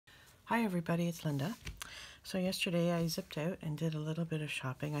Hi everybody, it's Linda. So yesterday I zipped out and did a little bit of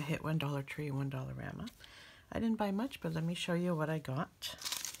shopping. I hit $1 Tree and $1 Dollarama. I didn't buy much, but let me show you what I got.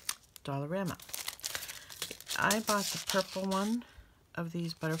 Dollarama. I bought the purple one of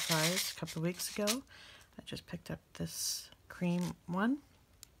these butterflies a couple of weeks ago. I just picked up this cream one.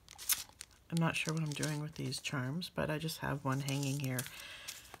 I'm not sure what I'm doing with these charms, but I just have one hanging here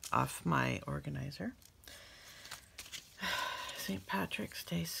off my organizer. St. Patrick's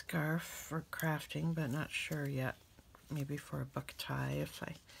Day scarf for crafting, but not sure yet. Maybe for a book tie if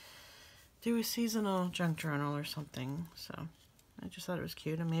I do a seasonal junk journal or something. So I just thought it was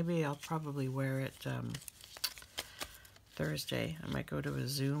cute, and maybe I'll probably wear it Thursday. I might go to a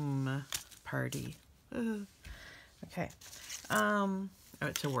Zoom party. Okay. Oh,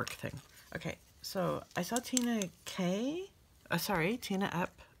 it's a work thing. Okay, so I saw Tina Epp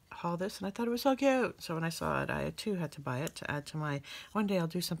haul this, and I thought it was so cute. So when I saw it, I too had to buy it to add to my one day I'll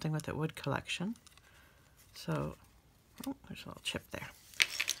do something with it wood collection. So, oh, there's a little chip there.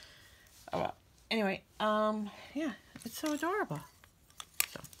 Oh well. Anyway, yeah, it's so adorable.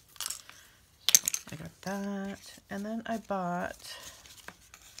 So I got that, and then I bought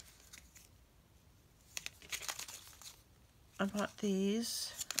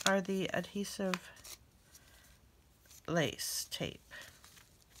these are the adhesive lace tape.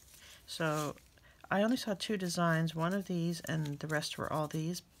 So I only saw two designs, one of these and the rest were all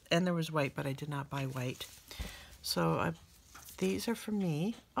these, and there was white, but I did not buy white. So these are for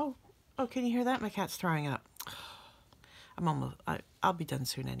me. Oh, can you hear that? My cat's throwing up. I'll be done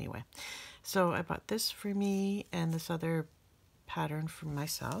soon anyway. So I bought this for me and this other pattern for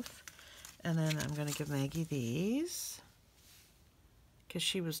myself. And then I'm going to give Maggie these because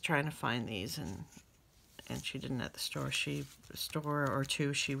she was trying to find these and she didn't at the store or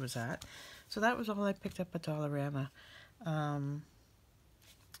two she was at. So that was all I picked up at Dollarama. I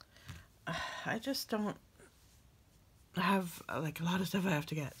just don't have like a lot of stuff I have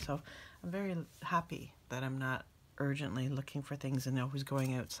to get, so I'm very happy that I'm not urgently looking for things and always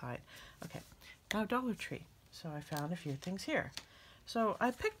going outside. Okay, now Dollar Tree. So I found a few things here. So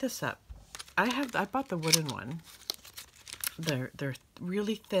I picked this up. I bought the wooden one. They're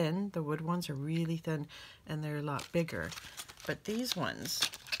really thin. The wood ones are really thin and they're a lot bigger. But these ones,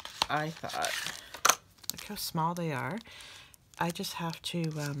 I thought, look how small they are. I just have to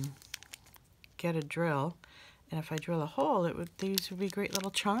get a drill, and if I drill a hole, these would be great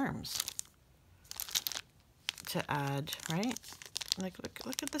little charms to add, right? Like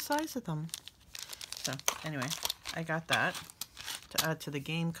look at the size of them. So anyway, I got that to add to the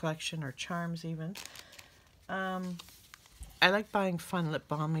game collection or charms even. I like buying fun lip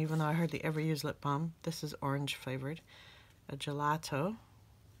balm, even though I hardly ever use lip balm. This is orange flavored, a gelato.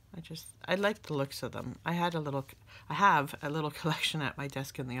 I like the looks of them. I have a little collection at my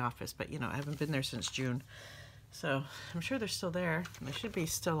desk in the office, but you know, I haven't been there since June. So I'm sure they're still there. They should be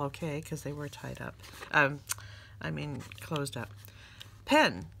still okay because they were tied up. Closed up.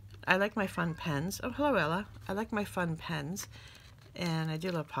 Pen. I like my fun pens. Oh, hello, Ella. I like my fun pens. And I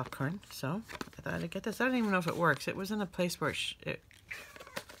do love popcorn, so I thought I'd get this. I don't even know if it works. It was in a place where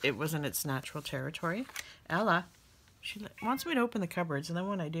it wasn't its natural territory. Ella, she wants me to open the cupboards, and then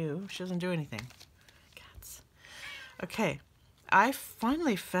when I do, she doesn't do anything. Cats. Okay, I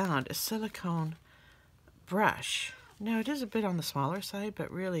finally found a silicone brush. Now, it is a bit on the smaller side, but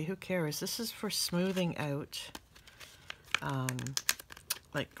really, who cares? This is for smoothing out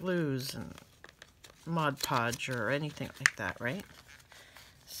like glues and Mod Podge or anything like that, right?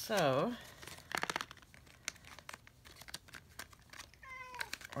 So,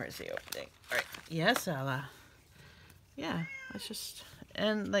 where's the opening? All right, yes, Ella. Yeah, it's just,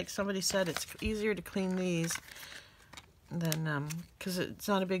 and like somebody said, it's easier to clean these than, because it's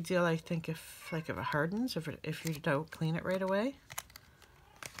not a big deal, I think, if it hardens, if you don't clean it right away.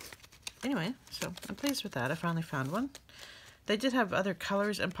 Anyway, so I'm pleased with that. I finally found one. They did have other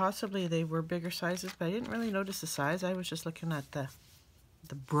colors, and possibly they were bigger sizes, but I didn't really notice the size. I was just looking at the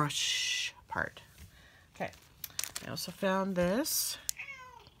brush part. Okay, I also found this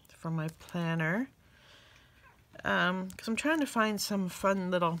for my planner, because I'm trying to find some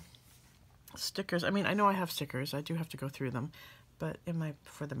fun little stickers. I mean, I know I have stickers. I do have to go through them, but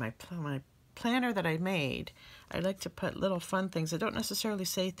for my planner that I made, I like to put little fun things that don't necessarily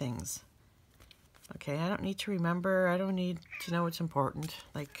say things. Okay, I don't need to remember. I don't need to know what's important.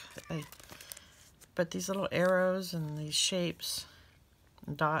 But these little arrows and these shapes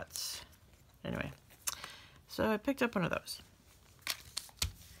and dots. Anyway, so I picked up one of those.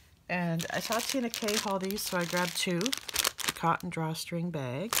 And I saw Tina K haul these, so I grabbed two. The cotton drawstring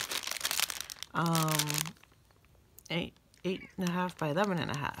bag. 8.5 by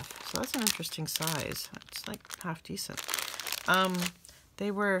 11.5. So that's an interesting size. It's like half decent.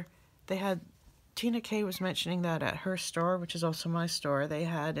 They had, Tina K was mentioning that at her store, which is also my store, they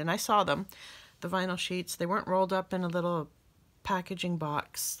had, and I saw them, the vinyl sheets. They weren't rolled up in a little packaging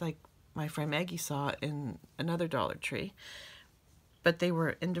box like my friend Maggie saw in another Dollar Tree, but they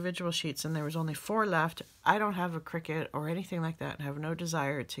were individual sheets, and there was only 4 left. I don't have a Cricut or anything like that and have no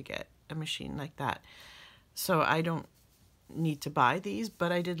desire to get a machine like that. So I don't need to buy these,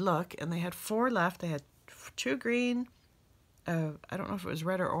 but I did look, and they had 4 left. They had 2 green, I don't know if it was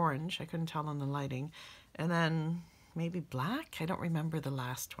red or orange, I couldn't tell on the lighting, and then maybe black. I don't remember the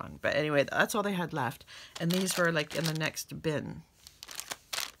last one, but anyway, that's all they had left, and these were like in the next bin.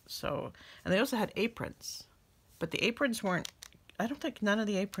 So, and they also had aprons, but the aprons weren't, I don't think none of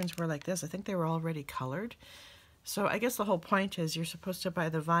the aprons were like this. I think they were already colored. So I guess the whole point is you're supposed to buy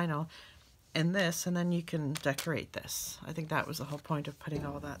the vinyl and this, and then you can decorate this. I think that was the whole point of putting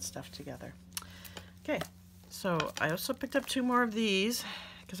all that stuff together. Okay, so I also picked up 2 more of these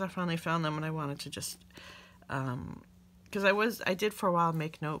because I finally found them, and I wanted to just, because I did for a while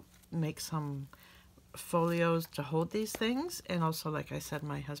make some folios to hold these things, and also, like I said,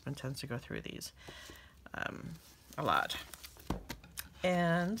 my husband tends to go through these a lot.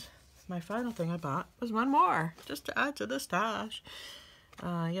 And my final thing I bought was 1 more, just to add to the stash.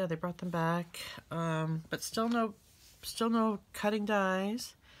 Yeah, they brought them back, but still no cutting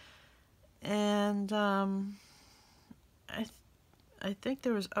dies. And I think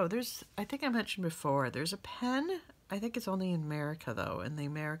there was, I think I mentioned before, there's a pen. I think it's only in America though, in the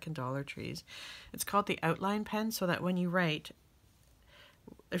American Dollar Trees. It's called the outline pen, so that when you write,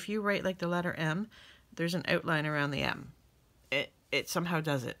 if you write like the letter M, there's an outline around the M. It somehow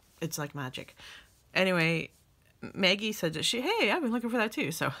does it. It's like magic. Anyway, Maggie said that hey, I've been looking for that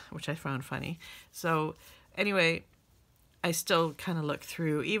too, so, which I found funny. So anyway, I still kind of look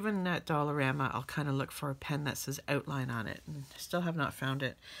through, even at Dollarama, I'll kind of look for a pen that says outline on it, and I still have not found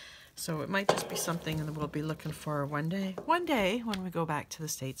it. So it might just be something that we'll be looking for one day when we go back to the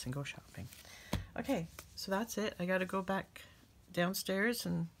States and go shopping. Okay, so that's it. I got to go back downstairs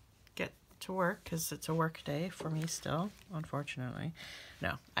and get to work because it's a work day for me still, unfortunately.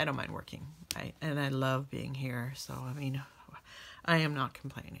 No, I don't mind working. I love being here, so I mean, I am not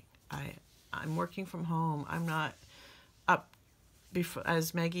complaining. I'm working from home. I'm not up before,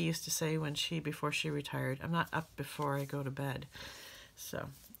 as Maggie used to say before she retired, I'm not up before I go to bed. So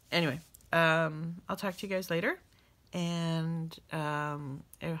anyway, I'll talk to you guys later, and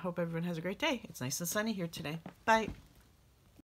I hope everyone has a great day. It's nice and sunny here today. Bye.